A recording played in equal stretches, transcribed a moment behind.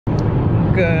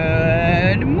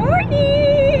Good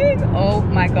morning! Oh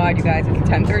my god, you guys, it's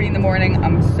 10:30 in the morning.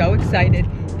 I'm so excited.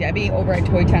 Debbie over at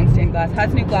Toy Town Stained Glass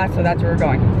has new glass, so that's where we're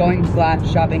going. Going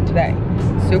glass shopping today.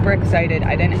 Super excited.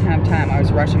 I didn't have time. I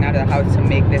was rushing out of the house to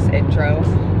make this intro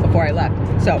before I left.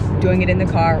 So, doing it in the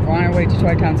car. We're on our way to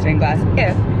Toy Town Stained Glass.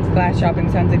 If glass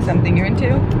shopping sounds like something you're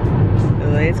into,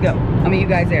 let's go. I'll meet you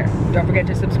guys there. Don't forget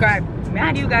to subscribe.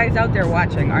 Mad you guys out there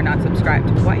watching are not subscribed.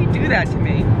 Why you do that to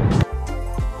me?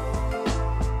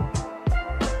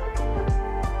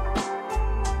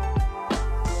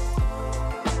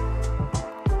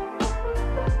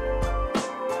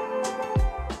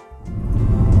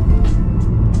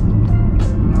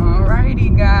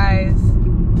 Alrighty guys,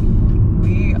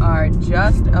 we are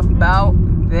just about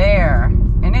there.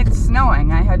 And it's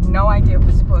snowing. I had no idea it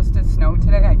was supposed to snow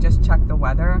today. I just checked the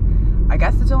weather. I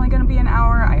guess it's only gonna be an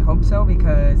hour. I hope so,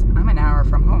 because I'm an hour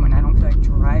from home and I don't feel like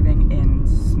driving in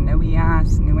snowy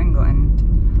ass New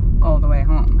England all the way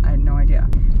home. I had no idea.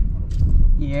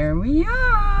 Here we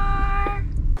are.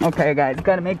 Okay guys,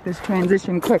 gotta make this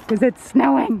transition quick because it's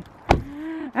snowing.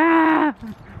 Ah!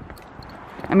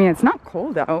 I mean, it's not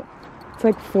cold out. It's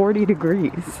like 40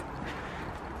 degrees.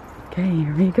 Okay,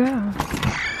 here we go.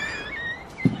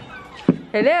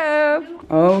 Hello.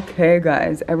 Okay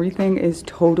guys, everything is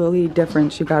totally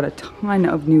different. She got a ton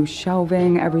of new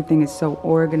shelving. Everything is so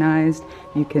organized.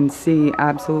 You can see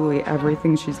absolutely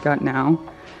everything she's got now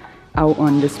out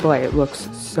on display. It looks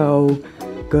so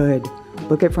good.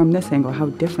 Look at from this angle how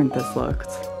different this looks.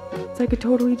 It's like a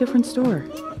totally different store.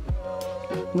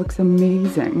 Looks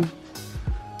amazing.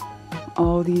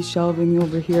 All these shelving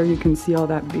over here, you can see all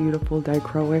that beautiful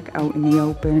dichroic out in the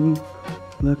open.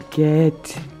 Look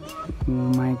at, oh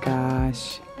my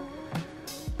gosh.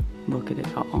 Look at it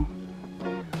all.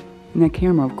 And the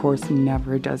camera, of course,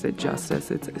 never does it justice.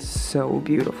 It's so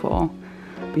beautiful.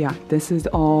 But yeah, this is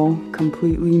all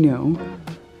completely new.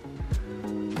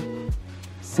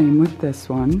 Same with this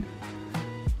one.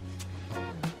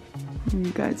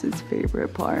 You guys'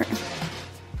 favorite part.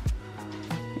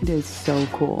 It is so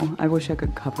cool. I wish I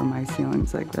could cover my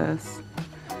ceilings like this.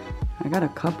 I got a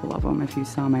couple of them if you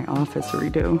saw my office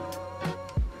redo.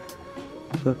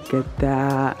 Look at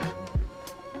that.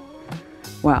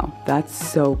 Wow, that's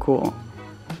so cool.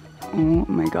 Oh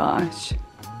my gosh.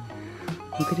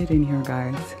 Look at it in here,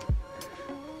 guys.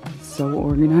 So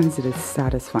organized, it is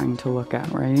satisfying to look at,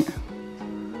 right?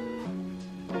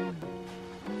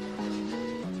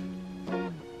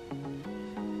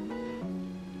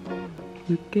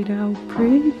 Look at how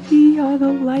pretty, all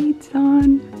the lights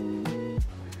on.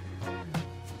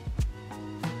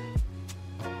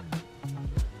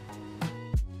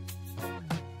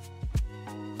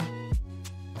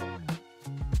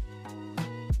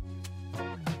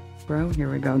 Bro,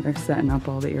 here we go. They're setting up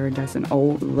all the iridescent.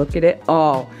 Oh, look at it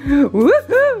all.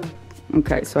 Woohoo!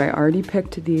 Okay, so I already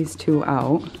picked these two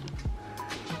out.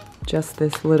 Just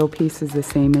this little piece is the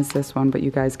same as this one, but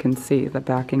you guys can see the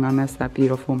backing on this, that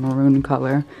beautiful maroon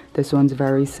color. This one's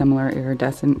very similar,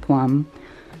 iridescent plum.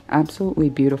 Absolutely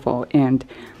beautiful. And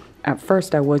at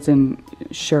first I wasn't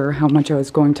sure how much I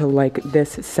was going to like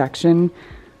this section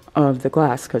of the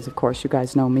glass, because of course you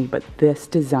guys know me, but this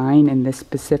design and this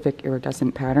specific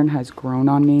iridescent pattern has grown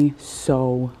on me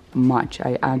so much.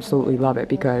 I absolutely love it,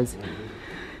 because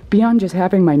beyond just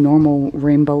having my normal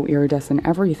rainbow iridescent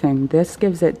everything, this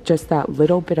gives it just that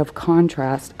little bit of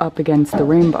contrast up against the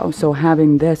rainbow. So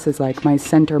having this as like my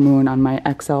center moon on my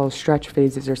XL stretch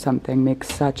phases or something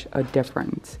makes such a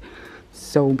difference.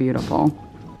 So beautiful.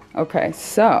 Okay,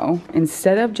 so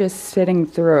instead of just sitting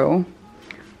through,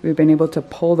 we've been able to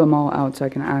pull them all out so I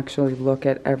can actually look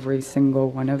at every single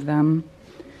one of them.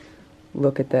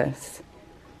 Look at this.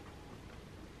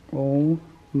 Oh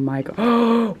my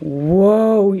god.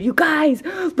 Whoa, you guys,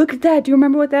 look at that. Do you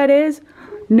remember what that is?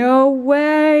 No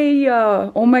way.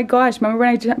 Oh my gosh, remember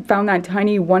when I found that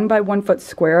tiny 1 by 1 foot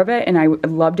square of it and I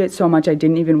loved it so much I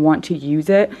didn't even want to use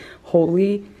it?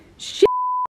 Holy shit.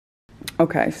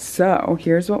 Okay, so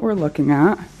here's what we're looking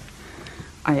at.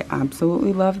 I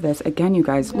absolutely love this. Again, you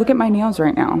guys, look at my nails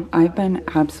right now. I've been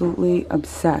absolutely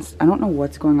obsessed. I don't know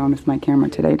what's going on with my camera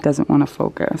today. It doesn't want to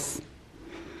focus.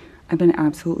 I've been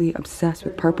absolutely obsessed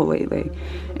with purple lately.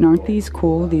 And aren't these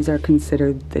cool? These are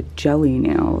considered the jelly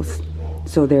nails.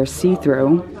 So they're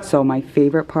see-through. So my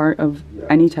favorite part of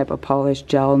any type of polish,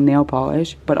 gel nail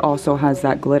polish, but also has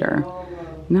that glitter.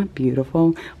 Isn't that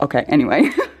beautiful? Okay, anyway.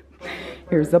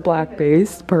 Here's the black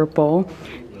base, purple.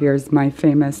 Here's my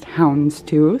famous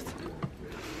houndstooth.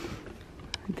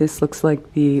 This looks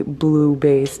like the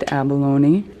blue-based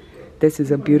abalone. This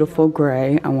is a beautiful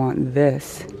gray. I want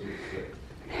this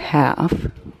half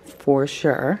for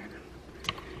sure.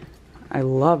 I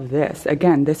love this.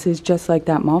 Again, this is just like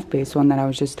that mouth-based one that I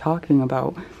was just talking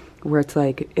about, where it's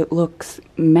like, it looks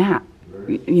matte.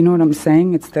 You know what I'm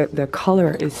saying? It's the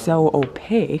color is so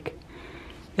opaque,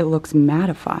 it looks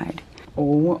mattified.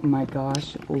 Oh my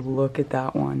gosh, look at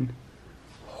that one.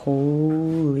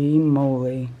 Holy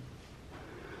moly.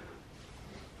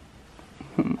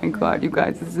 Oh my god, you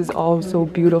guys, this is all so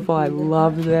beautiful. I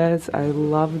love this. I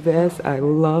love this. I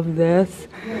love this.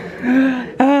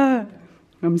 Ah,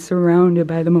 I'm surrounded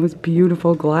by the most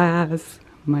beautiful glass.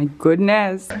 My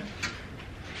goodness.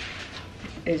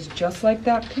 It's just like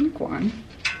that pink one,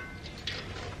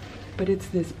 but it's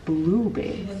this blue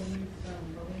base.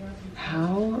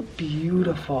 How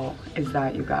beautiful is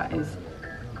that, you guys?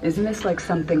 Isn't this like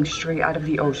something straight out of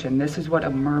the ocean? This is what a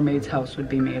mermaid's house would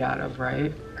be made out of,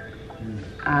 right?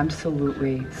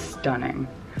 Absolutely stunning.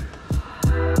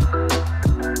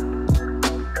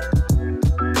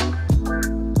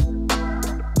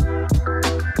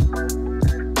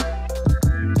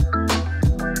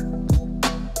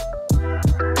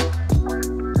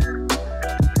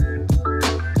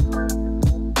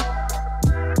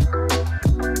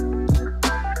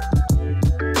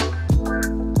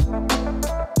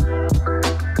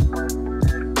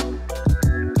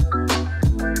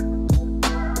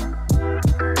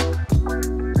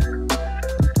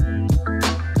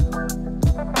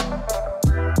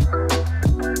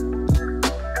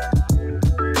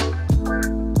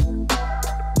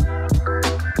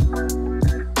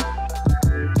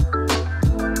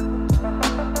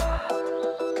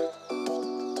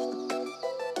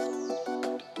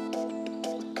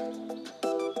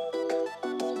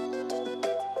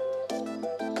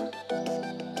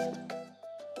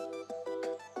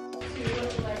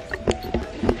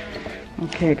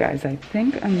 Okay guys, I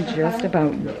think I'm just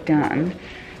about done.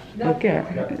 Look at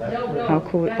how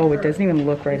cool, oh, it doesn't even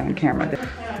look right on camera.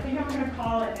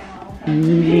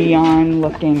 Neon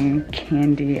looking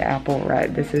candy apple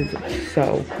red. This is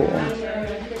so cool.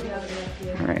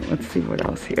 All right, let's see what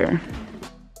else here.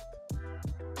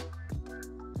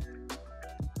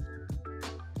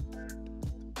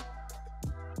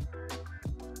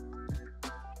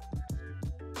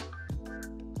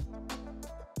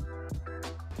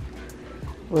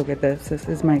 Look at this. This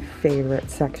is my favorite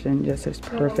section. Just this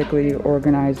perfectly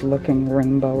organized looking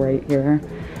rainbow right here.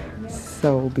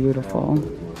 So beautiful.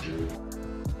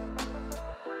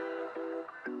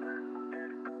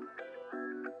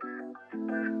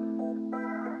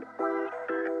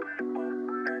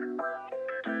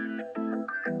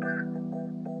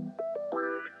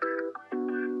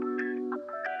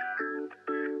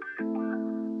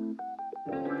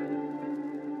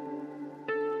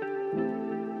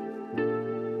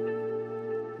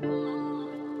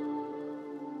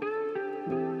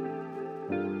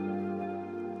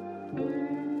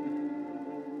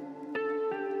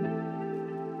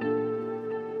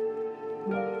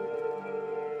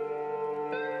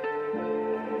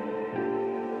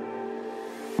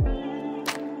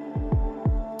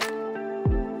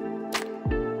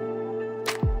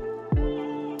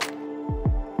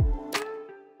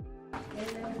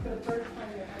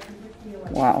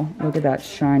 Wow, look at that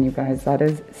shine, you guys. That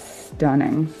is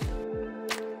stunning.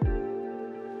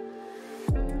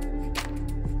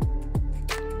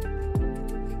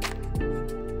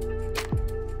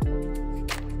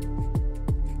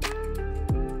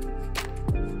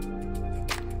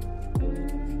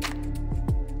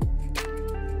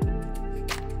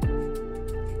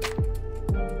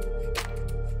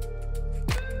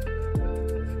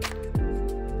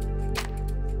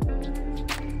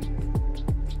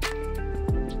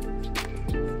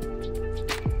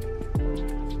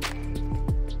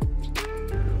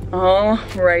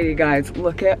 Alrighty guys,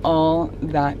 look at all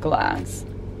that glass.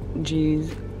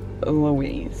 Jeez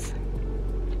Louise.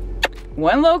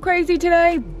 Went a little crazy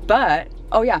today, but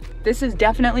oh yeah, this is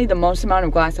definitely the most amount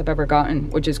of glass I've ever gotten,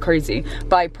 which is crazy.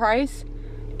 By price,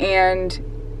 and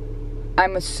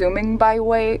I'm assuming by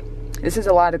weight, this is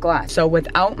a lot of glass. So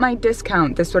without my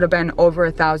discount, this would have been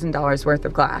over $1,000 worth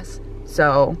of glass.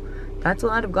 So that's a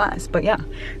lot of glass. But yeah,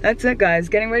 that's it guys.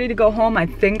 Getting ready to go home. I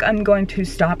think I'm going to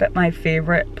stop at my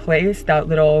favorite place, that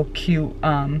little cute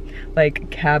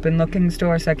like cabin looking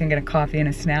store, so I can get a coffee and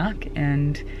a snack,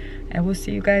 and I will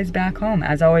see you guys back home.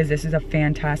 As always, this is a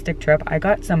fantastic trip. I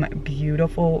got some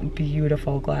beautiful,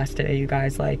 beautiful glass today, you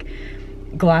guys. Like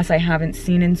glass I haven't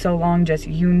seen in so long, just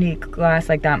unique glass,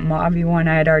 like that mauve one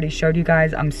I had already showed you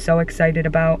guys. I'm so excited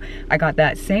about. I got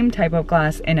that same type of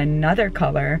glass in another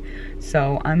color,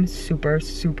 so I'm super,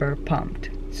 super pumped.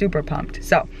 Super pumped.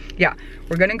 So yeah,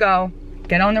 we're gonna go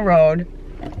get on the road,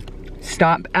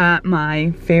 stop at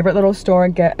my favorite little store,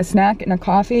 get a snack and a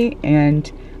coffee, and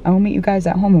I will meet you guys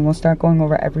at home and we'll start going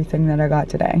over everything that I got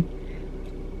today.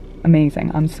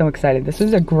 Amazing. I'm so excited. This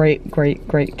is a great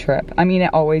trip. I mean,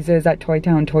 it always is at Toy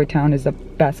Town. Toy Town is the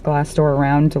best glass store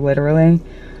around, literally.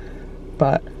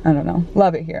 But I don't know.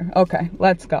 Love it here. Okay,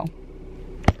 let's go.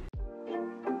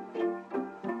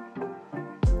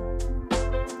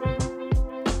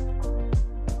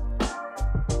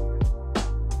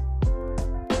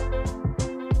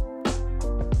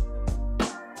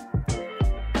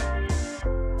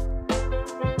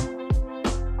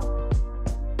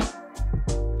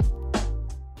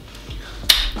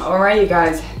 Alright you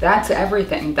guys, that's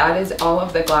everything. That is all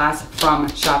of the glass from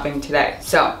shopping today.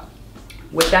 So,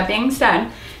 with that being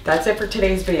said, that's it for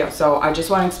today's video. So I just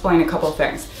want to explain a couple of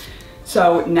things.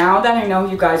 So now that I know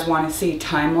you guys want to see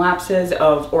time lapses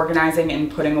of organizing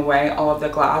and putting away all of the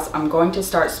glass, I'm going to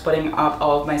start splitting up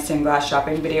all of my stained glass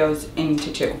shopping videos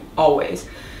into two, always.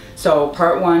 So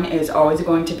part one is always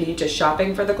going to be just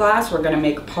shopping for the glass. We're going to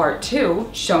make part two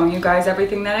showing you guys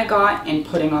everything that I got and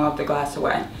putting all of the glass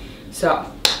away.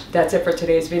 So that's it for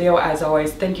today's video. As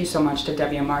always, thank you so much to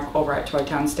Debbie and Mark over at Toy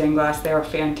Town Stained Glass. They are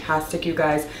fantastic, you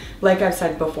guys. Like I've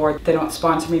said before, they don't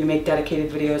sponsor me to make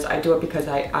dedicated videos. I do it because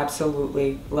I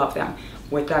absolutely love them.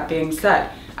 With that being said,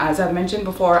 as I've mentioned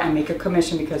before, I make a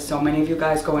commission because so many of you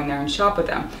guys go in there and shop with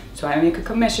them. So I make a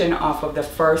commission off of the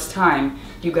first time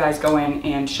you guys go in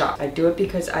and shop. I do it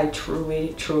because I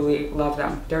truly love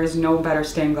them. There is no better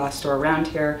stained glass store around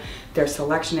here. Their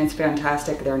selection is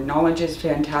fantastic. Their knowledge is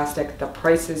fantastic. The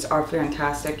prices are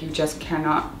fantastic. You just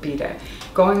cannot beat it.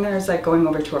 Going there is like going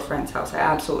over to a friend's house. I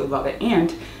absolutely love it.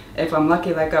 And if I'm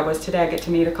lucky like I was today, I get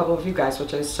to meet a couple of you guys,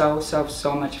 which is so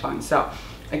much fun. So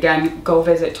again, go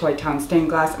visit Toy Town Stained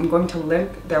Glass. I'm going to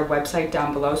link their website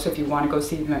down below, so if you want to go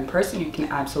see them in person, you can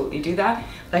absolutely do that.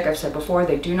 Like I've said before,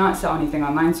 they do not sell anything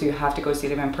online, so you have to go see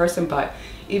them in person. But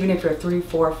even if you're 3,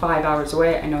 4, 5 hours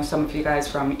away, I know some of you guys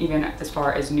from even as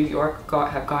far as New York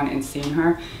have gone and seen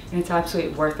her, and it's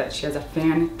absolutely worth it. She has a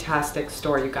fantastic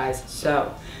store, you guys.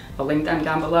 So I'll link them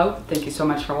down below. Thank you so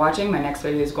much for watching. My next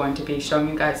video is going to be showing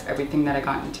you guys everything that I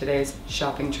got in today's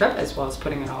shopping trip, as well as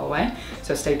putting it all away.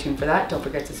 So stay tuned for that. Don't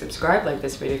forget to subscribe, like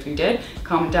this video if you did.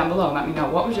 Comment down below and let me know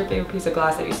what was your favorite piece of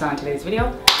glass that you saw in today's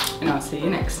video. And I'll see you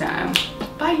next time.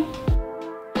 Bye.